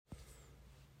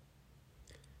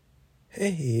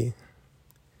Hey,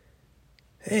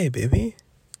 hey, baby.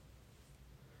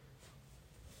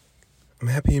 I'm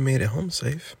happy you made it home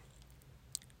safe.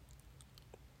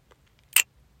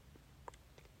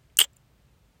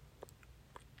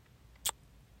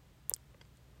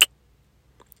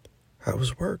 How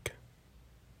was work?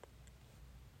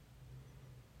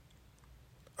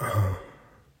 Oh,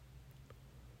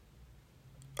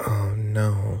 oh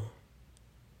no.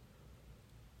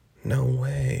 No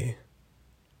way.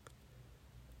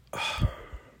 Oh,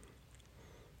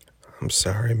 I'm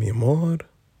sorry, mi amor.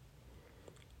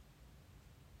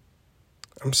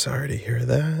 I'm sorry to hear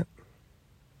that.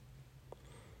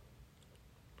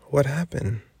 What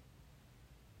happened?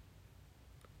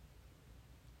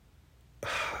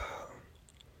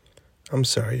 I'm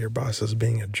sorry your boss is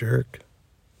being a jerk.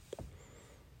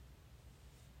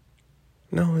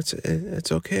 No,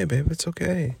 it's okay, babe. It's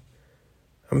okay.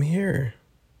 I'm here.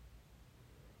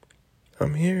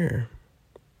 I'm here.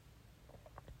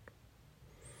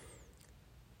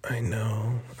 I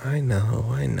know. I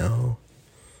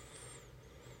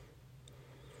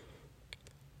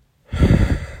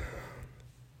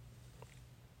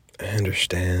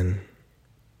understand.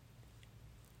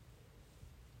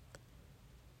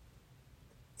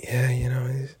 Yeah,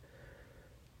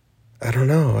 I don't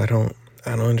know. I don't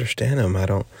understand him.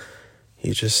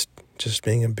 He's just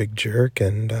being a big jerk,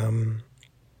 and I'm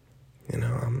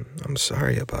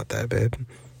sorry about that, babe.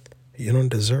 You don't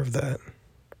deserve that.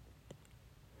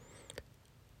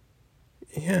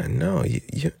 Yeah, no,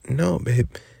 no, babe.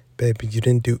 Babe, you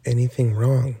didn't do anything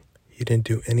wrong. You didn't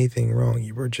do anything wrong.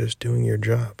 You were just doing your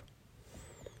job.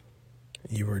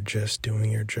 You were just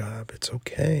doing your job. It's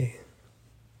okay.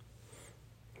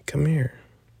 Come here.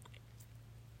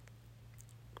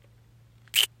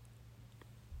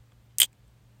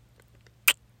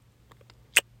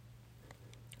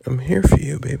 I'm here for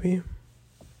you, baby.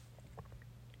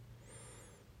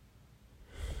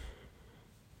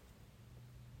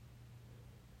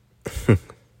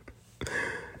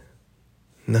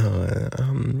 No,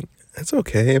 it's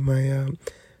okay. My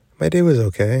day was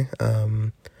okay.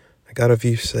 I got a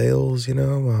few sales,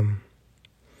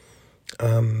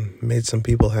 made some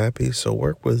people happy. So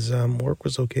work was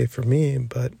okay for me,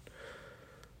 but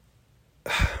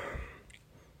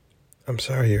I'm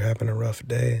sorry you're having a rough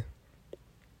day.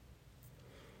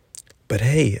 But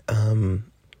hey,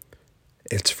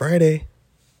 it's Friday.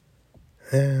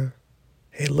 Yeah.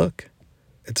 Hey, look,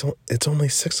 it's only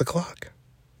 6:00.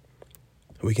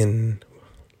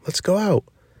 Let's go out.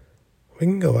 We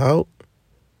can go out.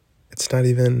 It's not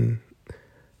even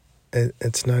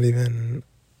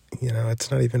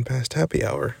past happy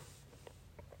hour.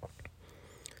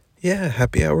 Yeah,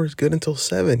 happy hour is good until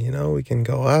 7, we can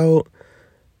go out,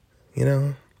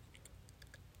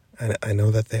 I know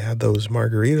that they have those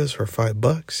margaritas for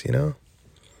 $5,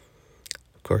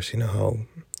 Of course, you know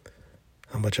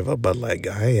how much of a Bud Light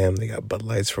guy I am. They got Bud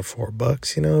Lights for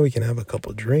 $4, we can have a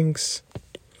couple drinks,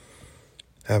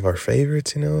 have our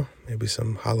favorites, maybe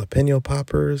some jalapeno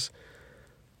poppers,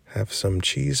 have some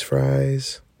cheese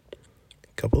fries,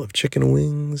 a couple of chicken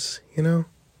wings, What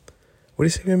do you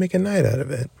say we make a night out of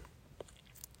it?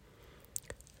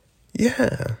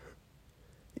 Yeah.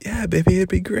 Yeah, baby, it'd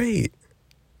be great.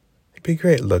 It'd be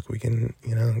great. Look, we can,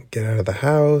 get out of the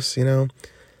house, because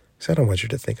I don't want you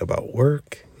to think about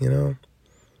work,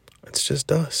 It's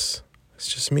just us.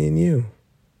 It's just me and you.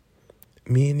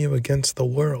 Me and you against the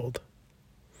world.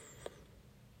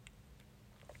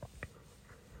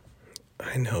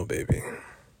 I know, baby.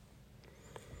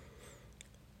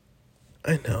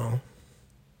 I know.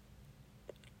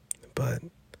 But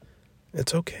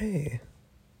it's okay.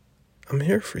 I'm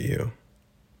here for you.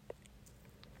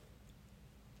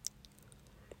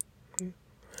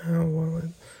 Oh, well,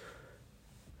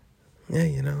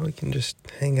 we can just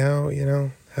hang out,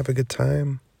 have a good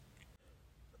time.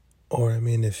 Or,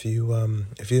 if you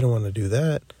don't want to do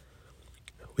that,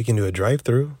 we can do a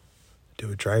drive-through.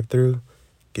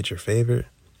 Get your favorite.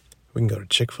 We can go to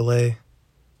Chick-fil-A,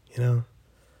 a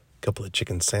couple of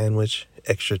chicken sandwich,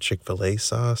 extra Chick-fil-A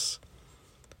sauce,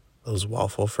 those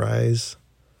waffle fries.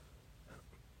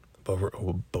 But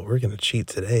we're going to cheat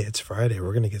today. It's Friday.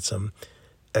 We're going to get some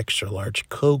extra large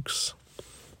Cokes.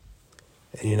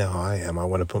 And you know how I am. I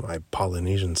want to put my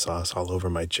Polynesian sauce all over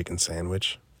my chicken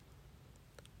sandwich.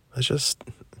 Let's just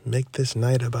make this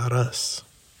night about us.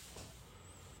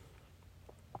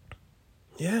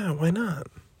 Yeah, why not?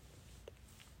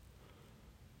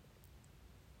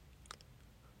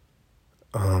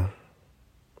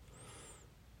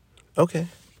 Okay.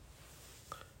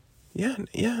 Yeah,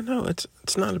 no, it's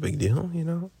not a big deal,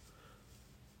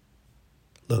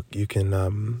 Look, you can,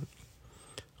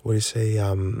 what do you say,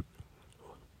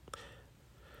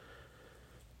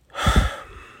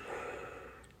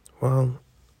 Well,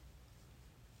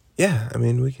 yeah, I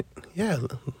mean,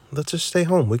 let's just stay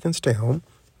home. We can stay home.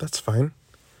 That's fine.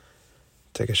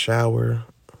 Take a shower,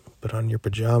 put on your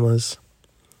pajamas,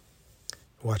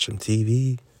 watch some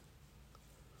TV.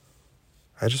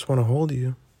 I just want to hold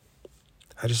you.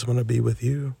 I just want to be with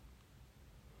you.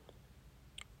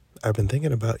 I've been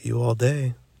thinking about you all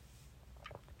day.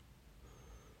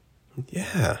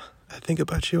 Yeah, I think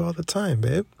about you all the time,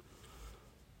 babe.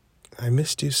 I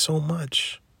missed you so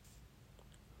much.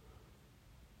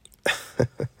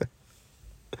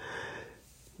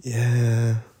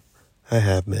 Yeah, I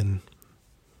have been.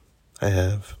 I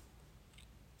have.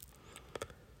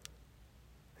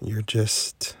 You're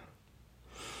just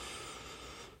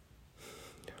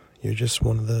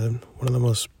one of the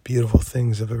most beautiful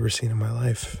things I've ever seen in my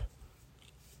life.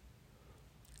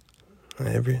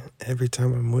 Every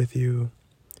time I'm with you,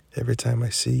 every time I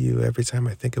see you, every time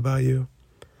I think about you,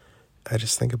 I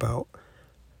just think about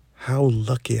how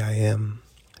lucky I am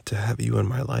to have you in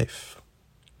my life.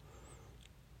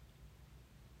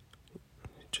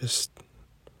 Just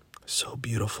so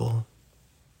beautiful,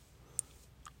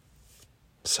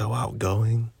 so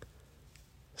outgoing,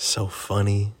 so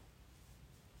funny,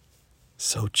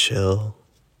 so chill.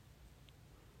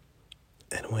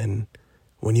 And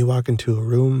when you walk into a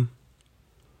room,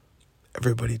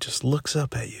 everybody just looks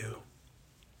up at you.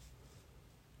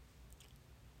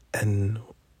 And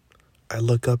I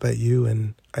look up at you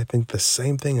and I think the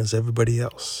same thing as everybody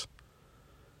else.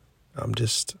 I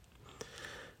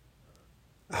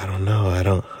don't know. I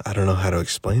don't know how to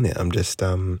explain it. I'm just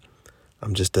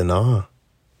in awe.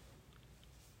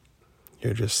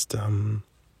 You're just, you're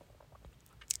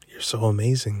so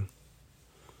amazing.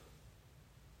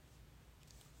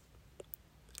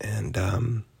 And,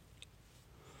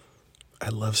 I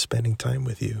love spending time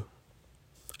with you.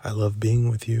 I love being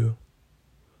with you.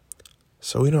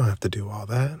 So we don't have to do all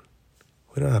that.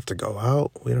 We don't have to go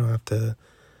out. We don't have to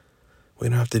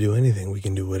do anything. We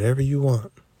can do whatever you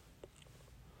want.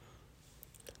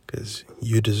 'Cause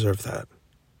you deserve that.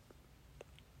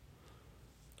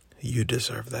 You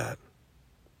deserve that.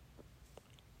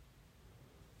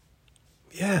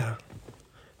 Yeah.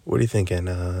 What are you thinking?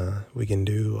 We can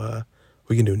do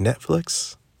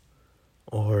Netflix,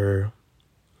 or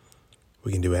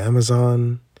we can do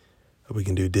Amazon, or we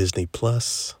can do Disney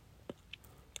Plus.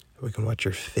 We can watch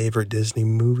your favorite Disney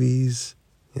movies,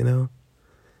 you know?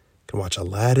 We can watch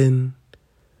Aladdin.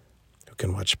 We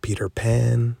can watch Peter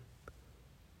Pan.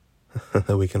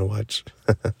 We can watch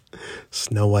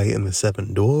Snow White and the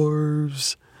Seven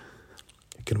Dwarfs.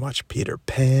 We can watch Peter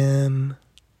Pan.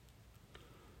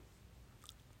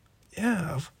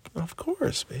 Yeah, of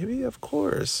course, baby, of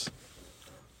course.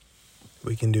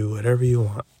 We can do whatever you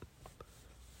want.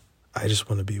 I just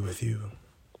want to be with you.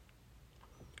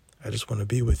 I just want to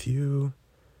be with you.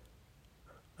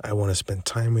 I want to spend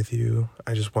time with you.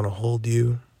 I just want to hold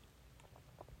you.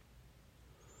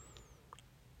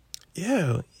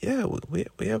 Yeah,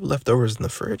 we have leftovers in the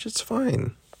fridge. It's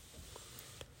fine.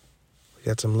 We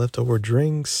got some leftover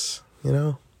drinks, you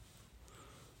know?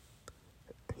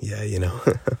 Yeah, you know.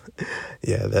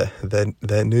 Yeah,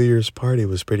 that New Year's party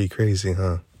was pretty crazy,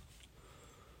 huh?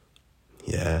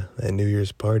 Yeah, that New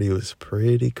Year's party was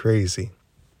pretty crazy.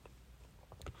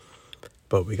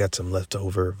 But we got some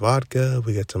leftover vodka,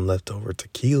 we got some leftover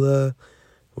tequila,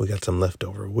 we got some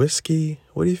leftover whiskey.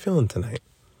 What are you feeling tonight?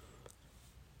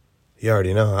 You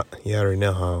already know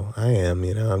how I am,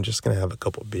 you know. I'm just gonna have a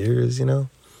couple beers, you know.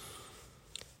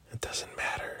 It doesn't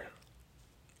matter.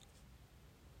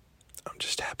 I'm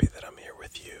just happy that I'm here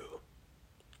with you.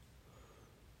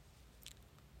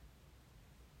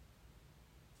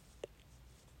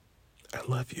 I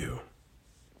love you.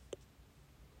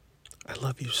 I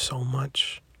love you so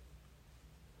much.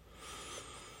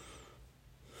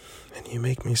 And you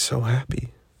make me so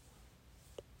happy.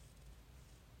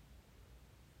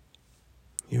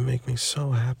 You make me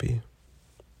so happy.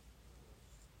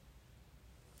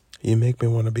 You make me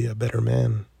want to be a better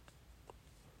man.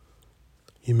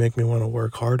 You make me want to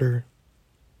work harder.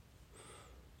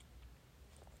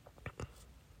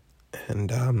 And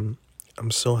I'm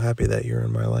so happy that you're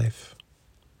in my life.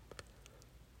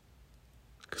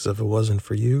 Because if it wasn't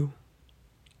for you,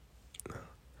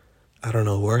 I don't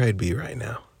know where I'd be right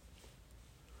now.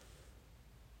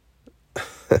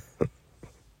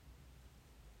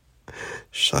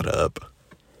 Shut up.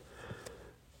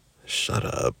 Shut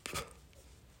up.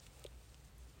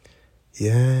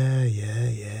 Yeah.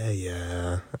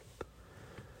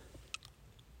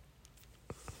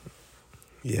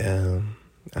 Yeah,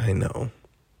 I know.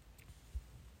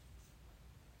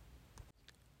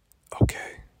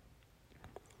 Okay.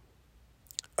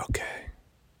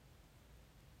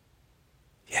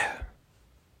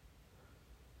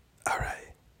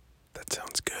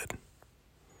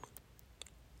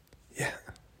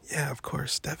 Yeah, of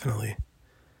course, definitely.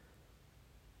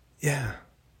 Yeah,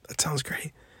 that sounds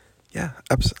great. Yeah,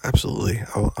 absolutely.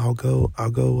 I'll go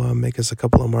make us a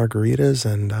couple of margaritas,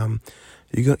 and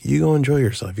you go enjoy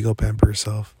yourself. You go pamper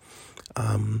yourself.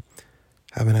 Um,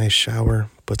 have a nice shower.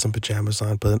 Put some pajamas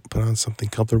on. Put on something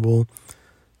comfortable,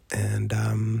 and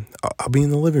I'll be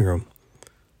in the living room.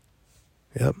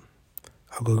 Yep.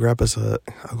 I'll go grab us a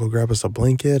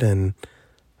blanket, and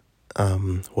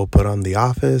we'll put on The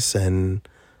Office, and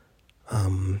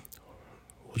we'll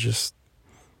just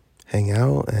hang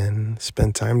out and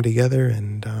spend time together,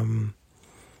 and I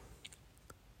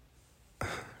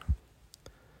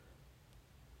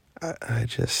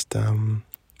just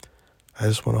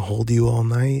want to hold you all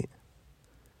night.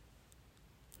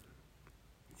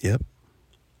 Yep,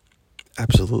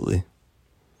 absolutely.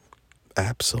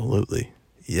 Absolutely.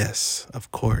 Yes,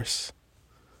 of course.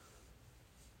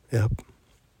 Yep.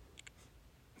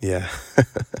 Yeah.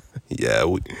 Yeah,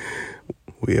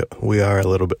 we are a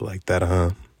little bit like that,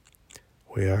 huh?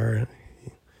 We are.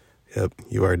 Yep,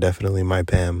 you are definitely my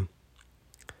Pam,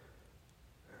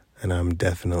 and I'm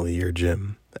definitely your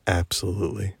Jim.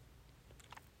 Absolutely.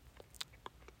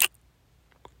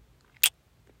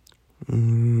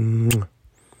 Mm,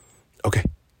 okay.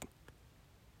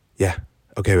 Yeah.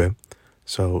 Okay, babe.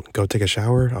 So go take a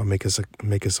shower. I'll make us some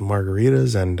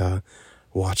margaritas, and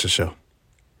watch the show.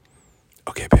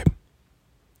 Okay, babe.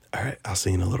 All right. I'll see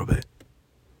you in a little bit.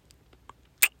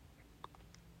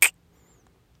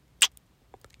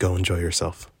 Go enjoy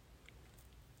yourself.